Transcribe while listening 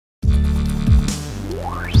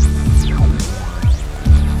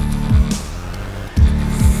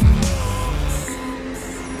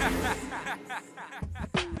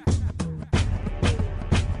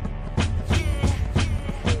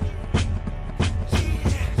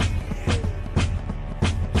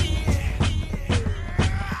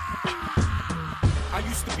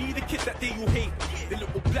kid that day you hate. The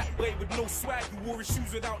little black boy with no swag who wore his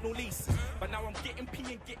shoes without no laces. But now I'm getting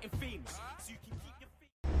P and getting famous. So you can keep your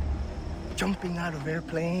fame. Jumping out of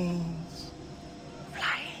airplanes,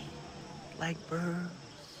 flying like birds.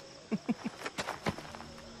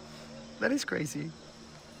 That is crazy.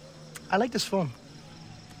 I like this phone.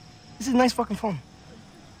 This is a nice fucking phone.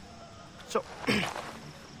 So,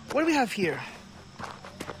 what do we have here?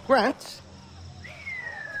 Grant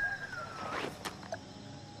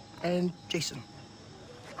and Jason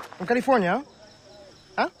from California,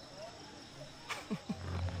 huh?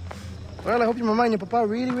 Well, I hope your mama and your papa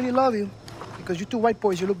really, really love you, because you two white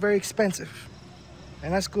boys, you look very expensive.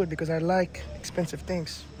 And that's good, because I like expensive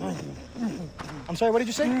things. I'm sorry, what did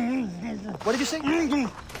you say? What did you say? Do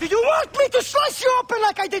you want me to slice you open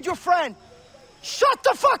like I did your friend? Shut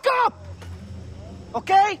the fuck up!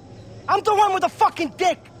 Okay? I'm the one with the fucking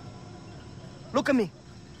dick. Look at me.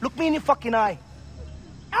 Look me in the fucking eye.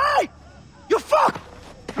 Hey! You fuck!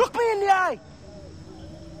 Look me in the eye.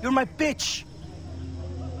 You're my bitch.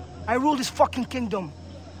 I rule this fucking kingdom.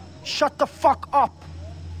 Shut the fuck up,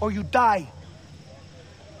 or you die.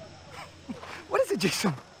 What is it,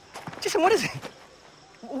 Jason? Jason, what is it?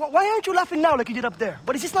 Why aren't you laughing now like you did up there?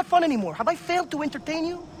 But is this not fun anymore? Have I failed to entertain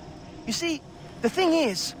you? You see, the thing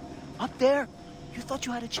is, up there, you thought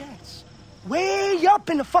you had a chance. Way up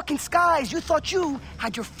in the fucking skies, you thought you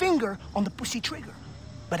had your finger on the pussy trigger.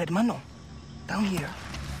 But hermano, down here,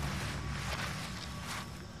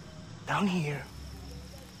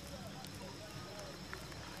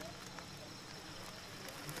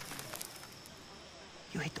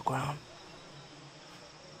 you hit the ground.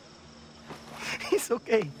 It's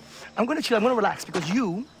okay. I'm gonna chill, I'm gonna relax, because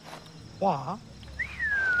you, and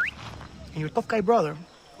your tough guy brother,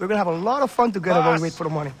 we're gonna have a lot of fun together while we wait for the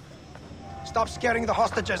money. Stop scaring the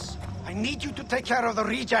hostages. I need you to take care of the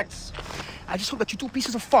rejects. I just hope that you two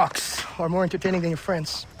pieces of fucks are more entertaining than your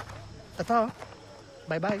friends. Ta-ta.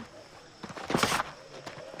 Bye-bye.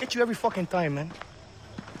 Get you every fucking time, man.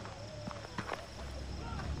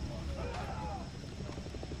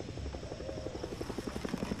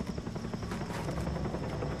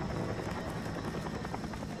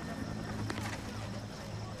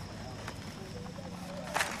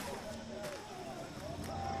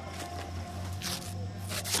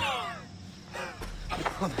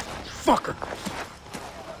 Motherfucker!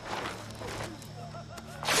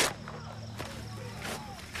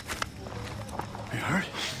 Are you hurt?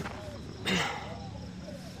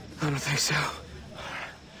 I don't think so.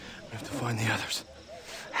 We have to find the others.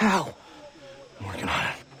 How? I'm working on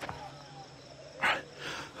it.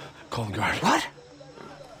 Call the guard. What?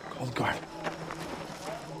 Call the guard.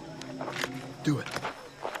 Do it.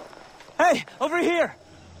 Hey, over here!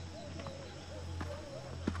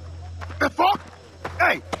 The fuck?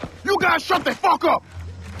 Hey, you guys shut the fuck up!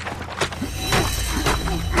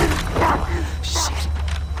 Shit.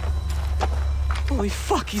 Holy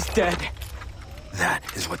fuck, he's dead. That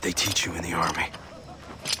is what they teach you in the army.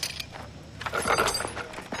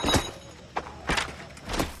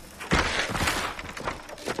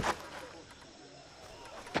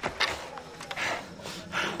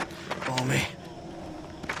 Follow me.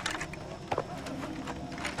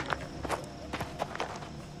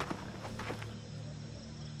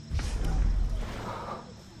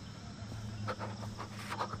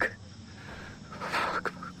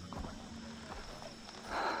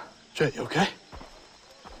 Jay, you okay?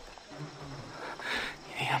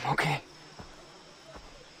 Yeah, I'm okay.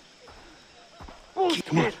 Bullshit,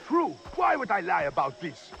 it's true. Why would I lie about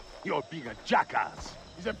this? You're being a jackass.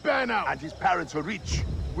 He's a burnout. And his parents are rich.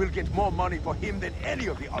 We'll get more money for him than any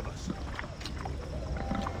of the others.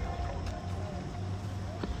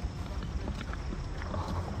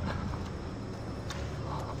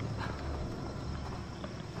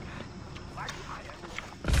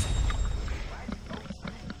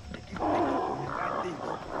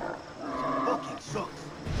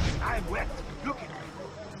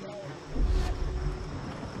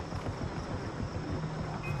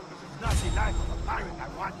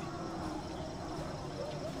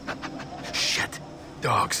 Shit.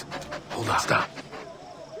 Dogs. Hold on. Stop.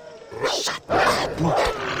 Shut up.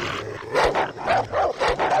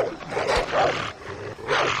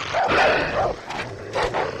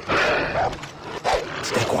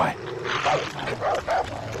 Stay quiet.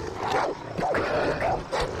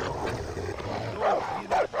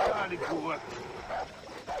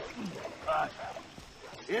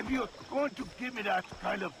 If you're going to give me that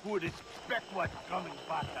kind of food, expect what's coming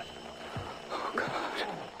back at you. Oh, God.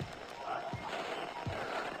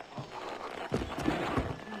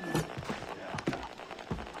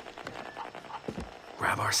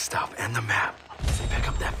 Grab our stuff and the map. Pick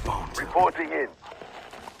up that phone. Reporting in.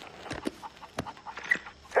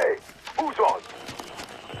 Hey, who's on?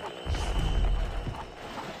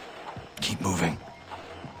 Keep moving.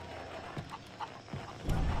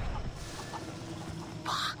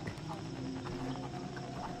 Fuck.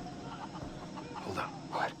 Hold up.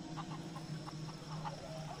 What?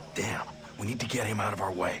 Damn. We need to get him out of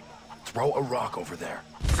our way. Throw a rock over there.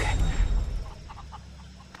 Okay.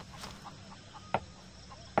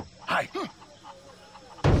 Hi.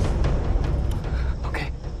 Okay,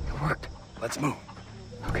 it worked. Let's move.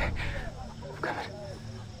 Okay, I'm coming.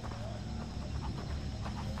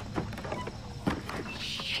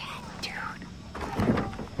 Shit, dude.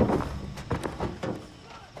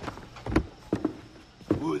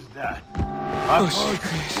 Who's that? Oh, shit,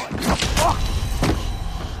 Chris.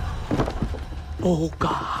 Oh,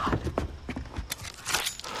 God.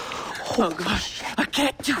 Oh, God. I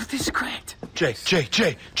can't do this, Grant. Jay,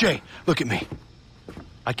 look at me.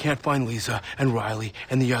 I can't find Lisa and Riley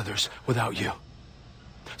and the others without you.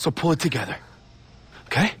 So pull it together.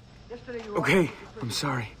 Okay? Okay, I'm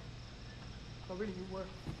sorry. No, really, you were.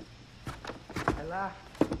 I laughed.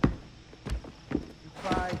 You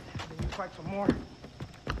cried. Then you cried some more.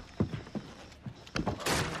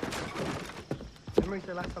 Memories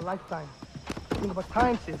that last a lifetime. Think about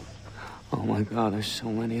time, sis. Oh my God, there's so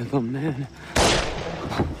many of them, man.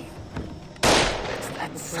 It's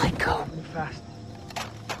that psycho. Fast.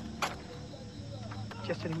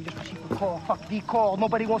 Yesterday we just received a call. Fuck the call.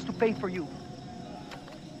 Nobody wants to pay for you.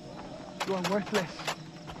 You are worthless.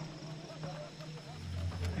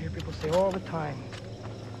 I hear people say all the time,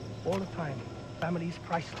 family is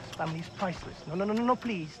priceless, family is priceless. No,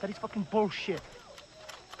 please. That is fucking bullshit.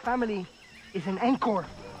 Family is an anchor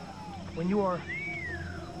when you are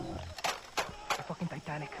the fucking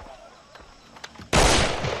Titanic.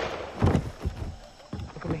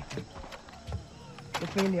 Look at me.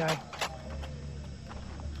 Look me in the eye.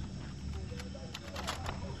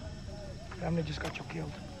 Family just got you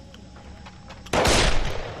killed.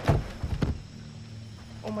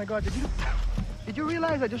 Oh my God, did you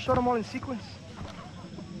realize I just shot them all in sequence?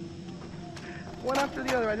 One after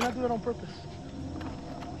the other. I did not do that on purpose.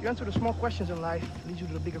 You answer the small questions in life, it leads you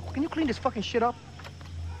to the bigger. Can you clean this fucking shit up?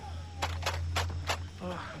 Oh,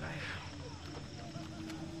 life.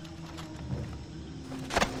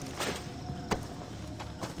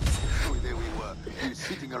 So there we were. He was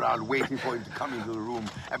sitting around waiting for him to come into the room.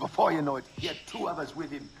 And before you know it, he had two others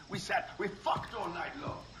with him. We fucked all night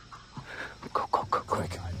long. Go,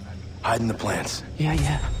 quick. Hide in the plants.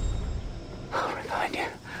 Yeah. Right behind you.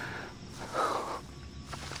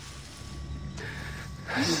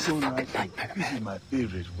 This is my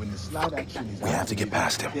favorite. When the slide action is We have to get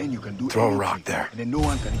past him. Then you can do Throw a anything, rock there. and then no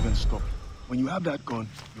one can even stop you. When you have that gun,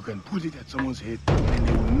 you can put it at someone's head, and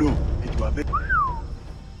they will know that you are very...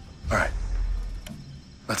 All right.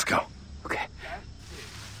 Let's go. Okay.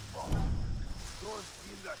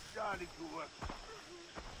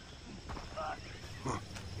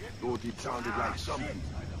 Thought it sounded like something.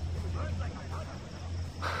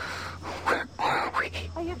 Where are we?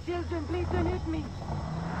 I have children. Please don't hurt me.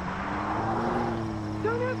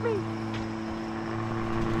 Don't hurt me.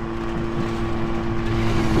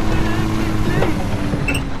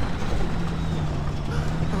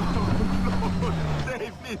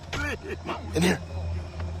 Save me, please. In here.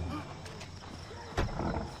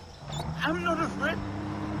 I'm not afraid.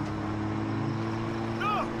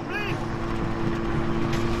 No, please.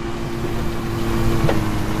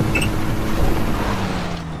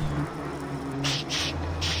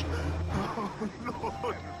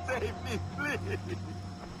 Lord, save me, please.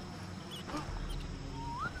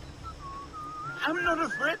 I'm not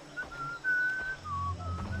afraid.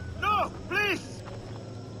 No, please.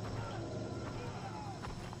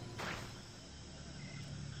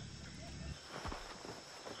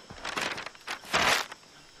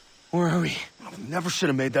 Where are we? Never should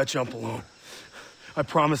have made that jump alone. I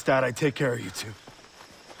promised Dad I'd take care of you two.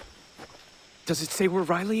 Does it say where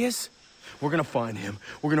Riley is? We're gonna find him.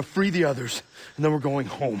 We're gonna free the others, and then we're going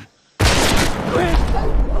home.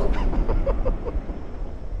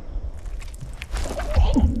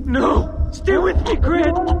 No! Stay with me,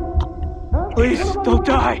 Grant! Please, don't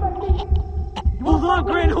die! Hold on,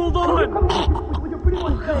 Grant, hold on!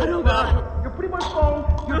 Oh, God. You're pretty much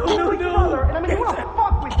phone. You're No. and I mean, you wanna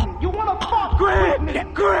fuck with me. You wanna fuck with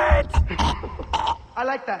me. Grant! I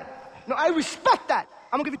like that. No, I respect that.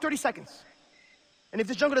 I'm gonna give you 30 seconds. And if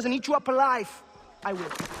this jungle doesn't eat you up alive, I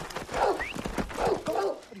will.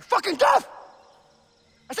 Are you fucking deaf?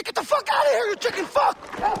 I said, get the fuck out of here, you chicken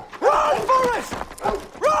fuck! Run, Forrest!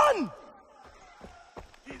 Run!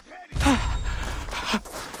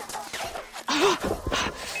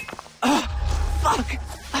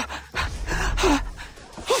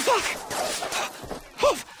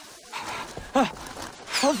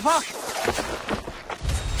 Oh, fuck!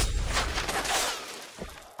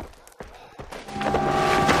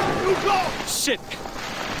 You go! Shit!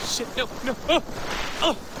 Shit, no, no! Oh!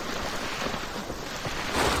 Oh!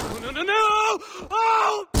 No, no, no, no!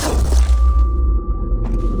 Oh!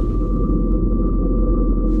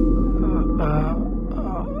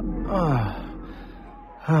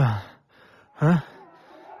 Huh?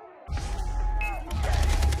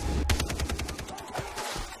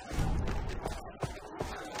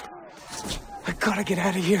 I gotta get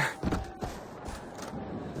out of here.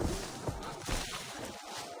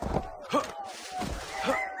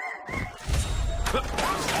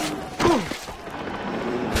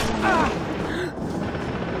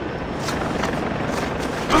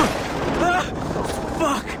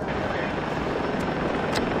 Fuck!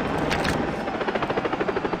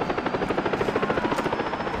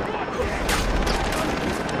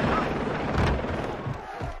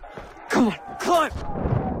 Come on, climb!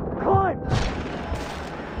 Climb!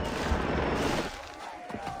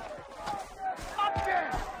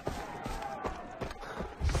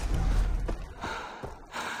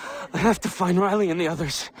 I have to find Riley and the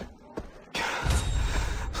others.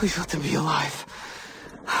 Please let them be alive.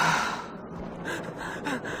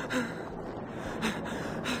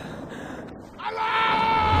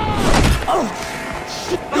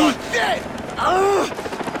 You're dead!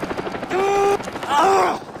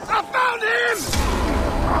 I found him!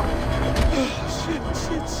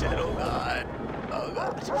 Shit, oh God. Oh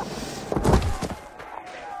God.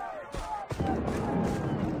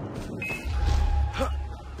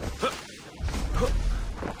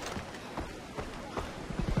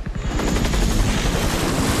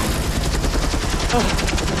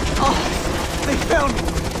 They found me!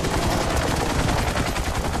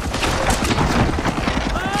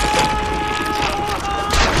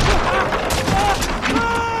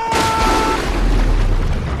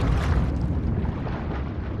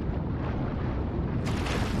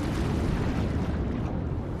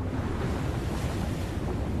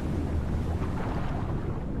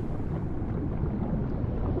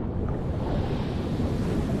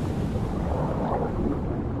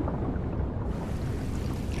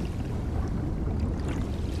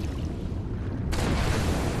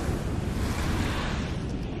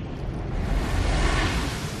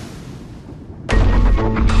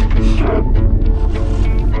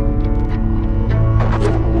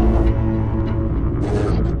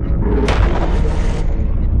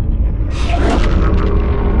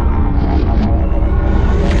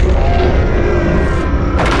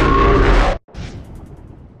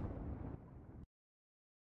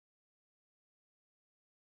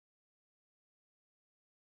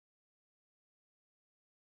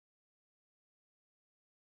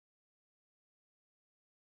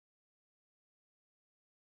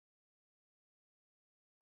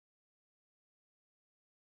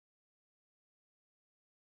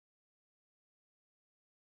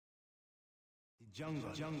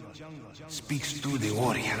 Jungle speaks through the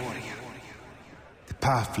warrior. The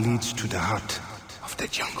path leads to the heart of the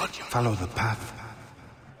jungle. Follow the path,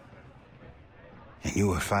 and you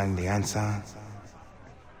will find the answer.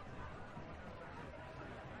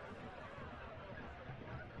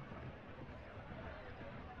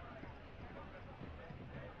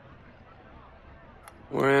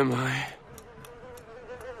 Where am I?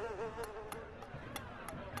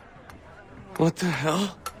 What the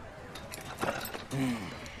hell?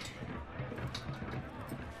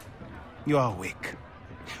 You are awake.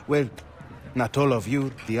 Well, not all of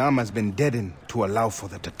you. The arm has been deadened to allow for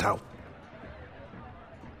the Tattaglia.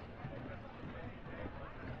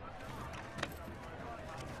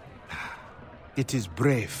 It is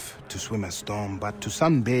brave to swim a storm, but to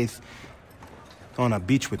sunbathe on a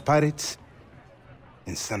beach with pirates,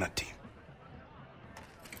 insanity.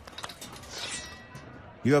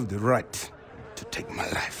 You have the right to take my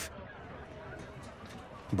life.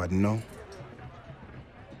 But no,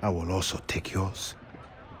 I will also take yours.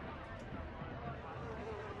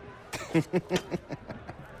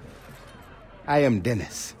 I am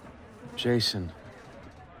Dennis. Jason.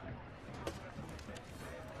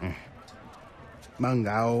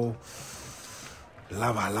 Mangao.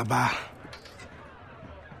 Lava.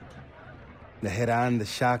 The heron, the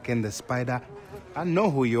shark, and the spider. I know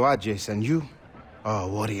who you are, Jason. You are a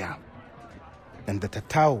warrior. And the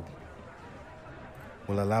Tattaglia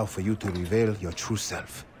will allow for you to reveal your true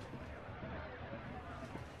self.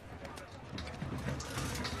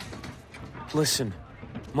 Listen,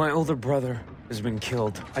 my older brother has been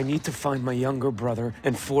killed. I need to find my younger brother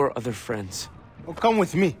and 4 other friends. Oh, come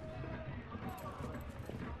with me.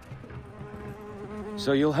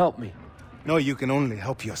 So you'll help me? No, you can only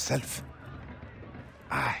help yourself.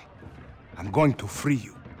 I'm going to free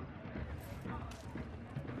you.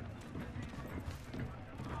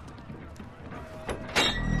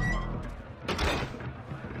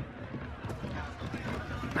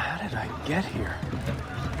 How did I get here?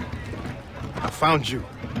 I found you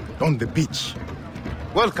on the beach.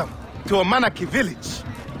 Welcome to Amanaki village.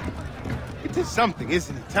 It is something,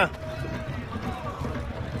 isn't it, huh?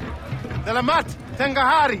 Delamat,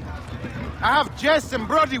 Tengahari. I have Jess and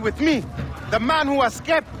Brody with me. The man who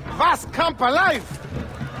escaped Vas Camp alive.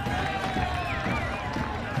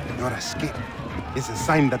 Your escape is a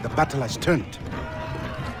sign that the battle has turned.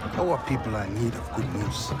 Our people are in need of good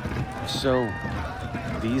news. So,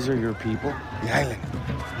 these are your people? The island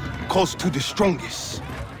calls to the strongest.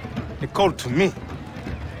 They called to me.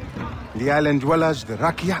 The island dwellers, the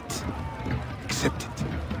Rakyat, accepted.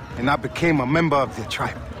 And I became a member of their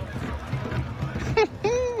tribe.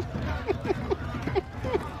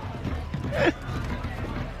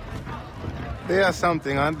 They are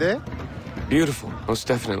something, aren't they? Beautiful, most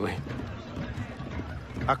definitely.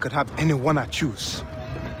 I could have anyone I choose.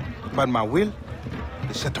 But my will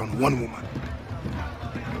is set on one woman.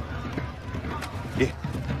 Here.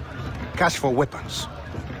 Cash for weapons.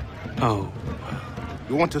 Oh.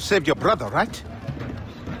 You want to save your brother, right?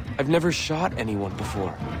 I've never shot anyone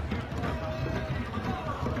before.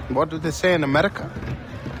 What do they say in America?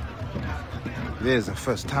 There's a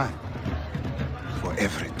first time for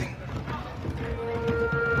everything.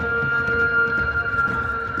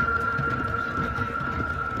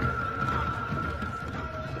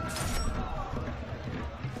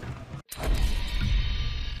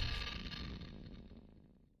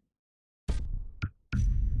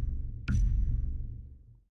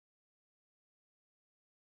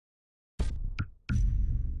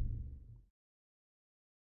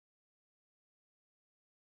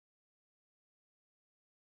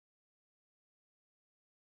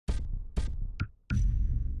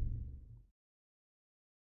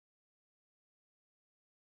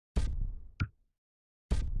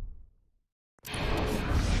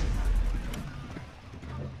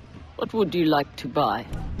 What would you like to buy?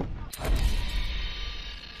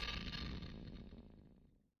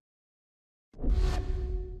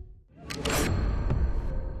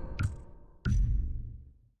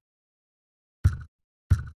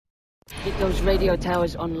 Get those radio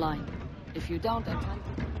towers online. If you don't, I can't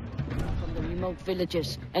from the remote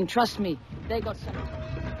villages. And trust me, they got some.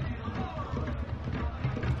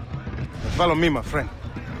 Follow me, my friend.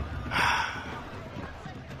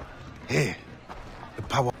 Here, the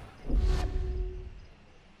power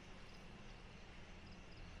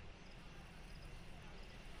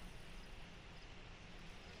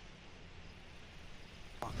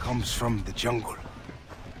comes from the jungle,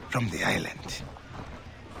 from the island.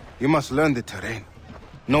 You must learn the terrain,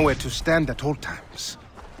 know where to stand at all times.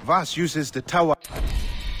 Vas uses the tower to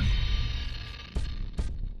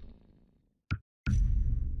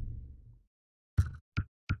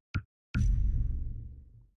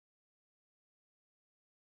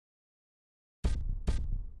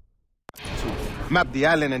map the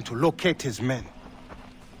island and to locate his men.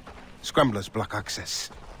 Scramblers block access.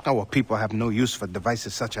 Our people have no use for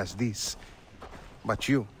devices such as these. But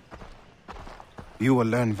you will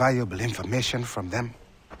learn valuable information from them.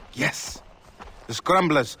 Yes, the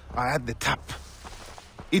scramblers are at the top.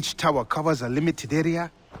 Each tower covers a limited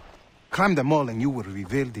area. Climb them all and you will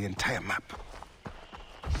reveal the entire map.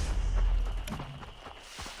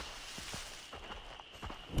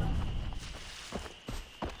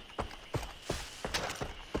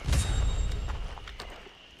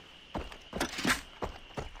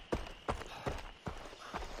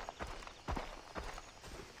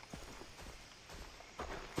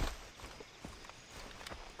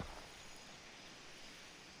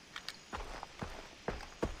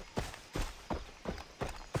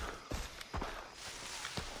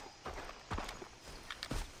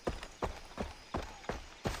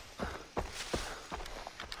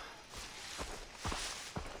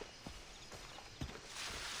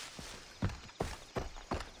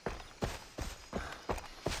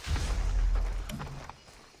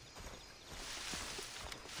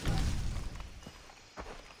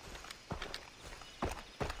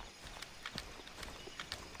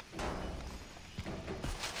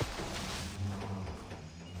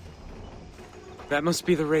 That must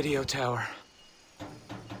be the radio tower.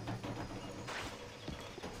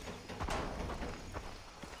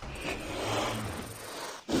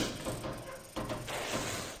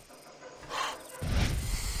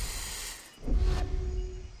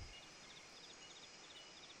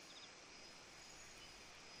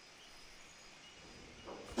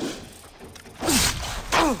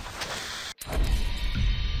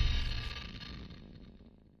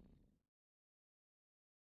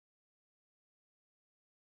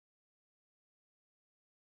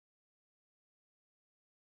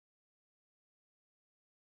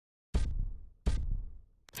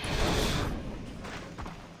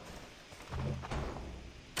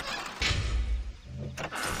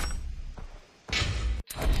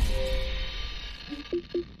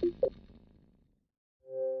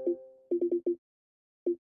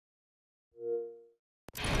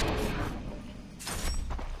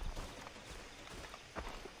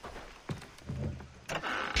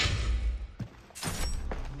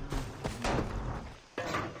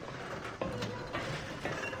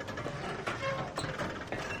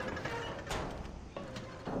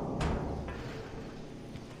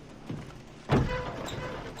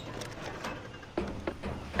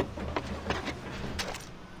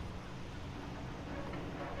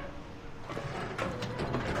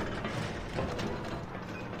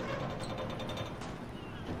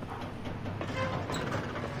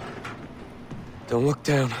 Don't look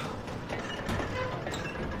down.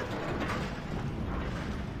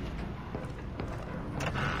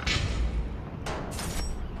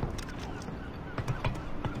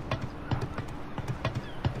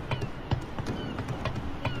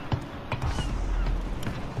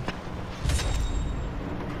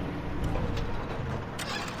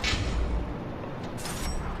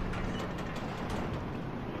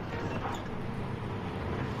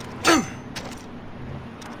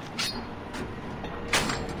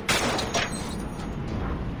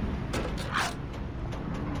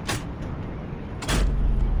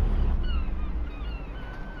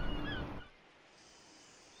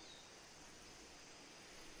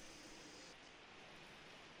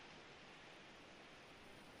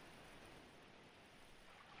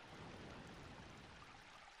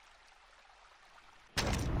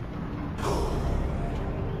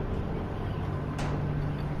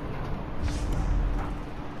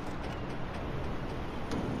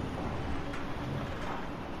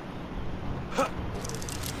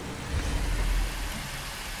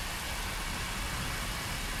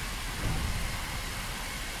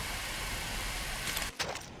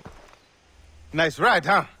 Nice ride,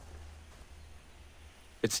 huh?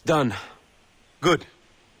 It's done. Good.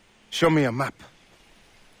 Show me a map.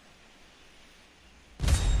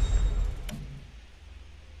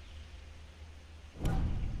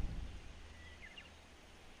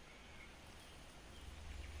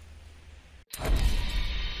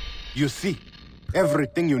 You see,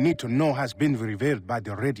 everything you need to know has been revealed by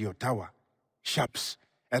the radio tower. Shops,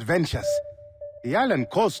 adventures. The island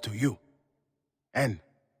calls to you. And,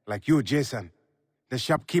 like you, Jason, the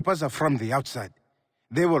shopkeepers are from the outside.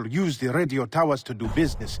 They will use the radio towers to do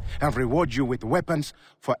business and reward you with weapons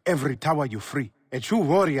for every tower you free. A true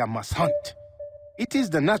warrior must hunt. It is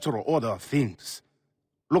the natural order of things.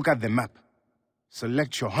 Look at the map.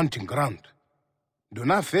 Select your hunting ground. Do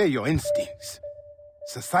not fear your instincts.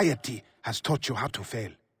 Society has taught you how to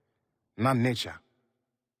fail, not nature.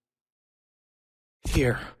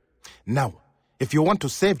 Here. Now, if you want to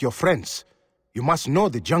save your friends, you must know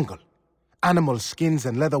the jungle. Animal skins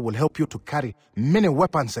and leather will help you to carry many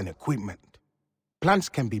weapons and equipment. Plants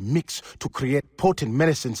can be mixed to create potent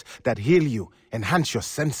medicines that heal you, enhance your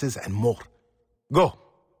senses, and more. Go.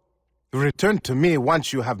 Return to me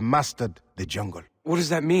once you have mastered the jungle. What does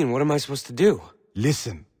that mean? What am I supposed to do?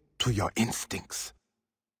 Listen to your instincts.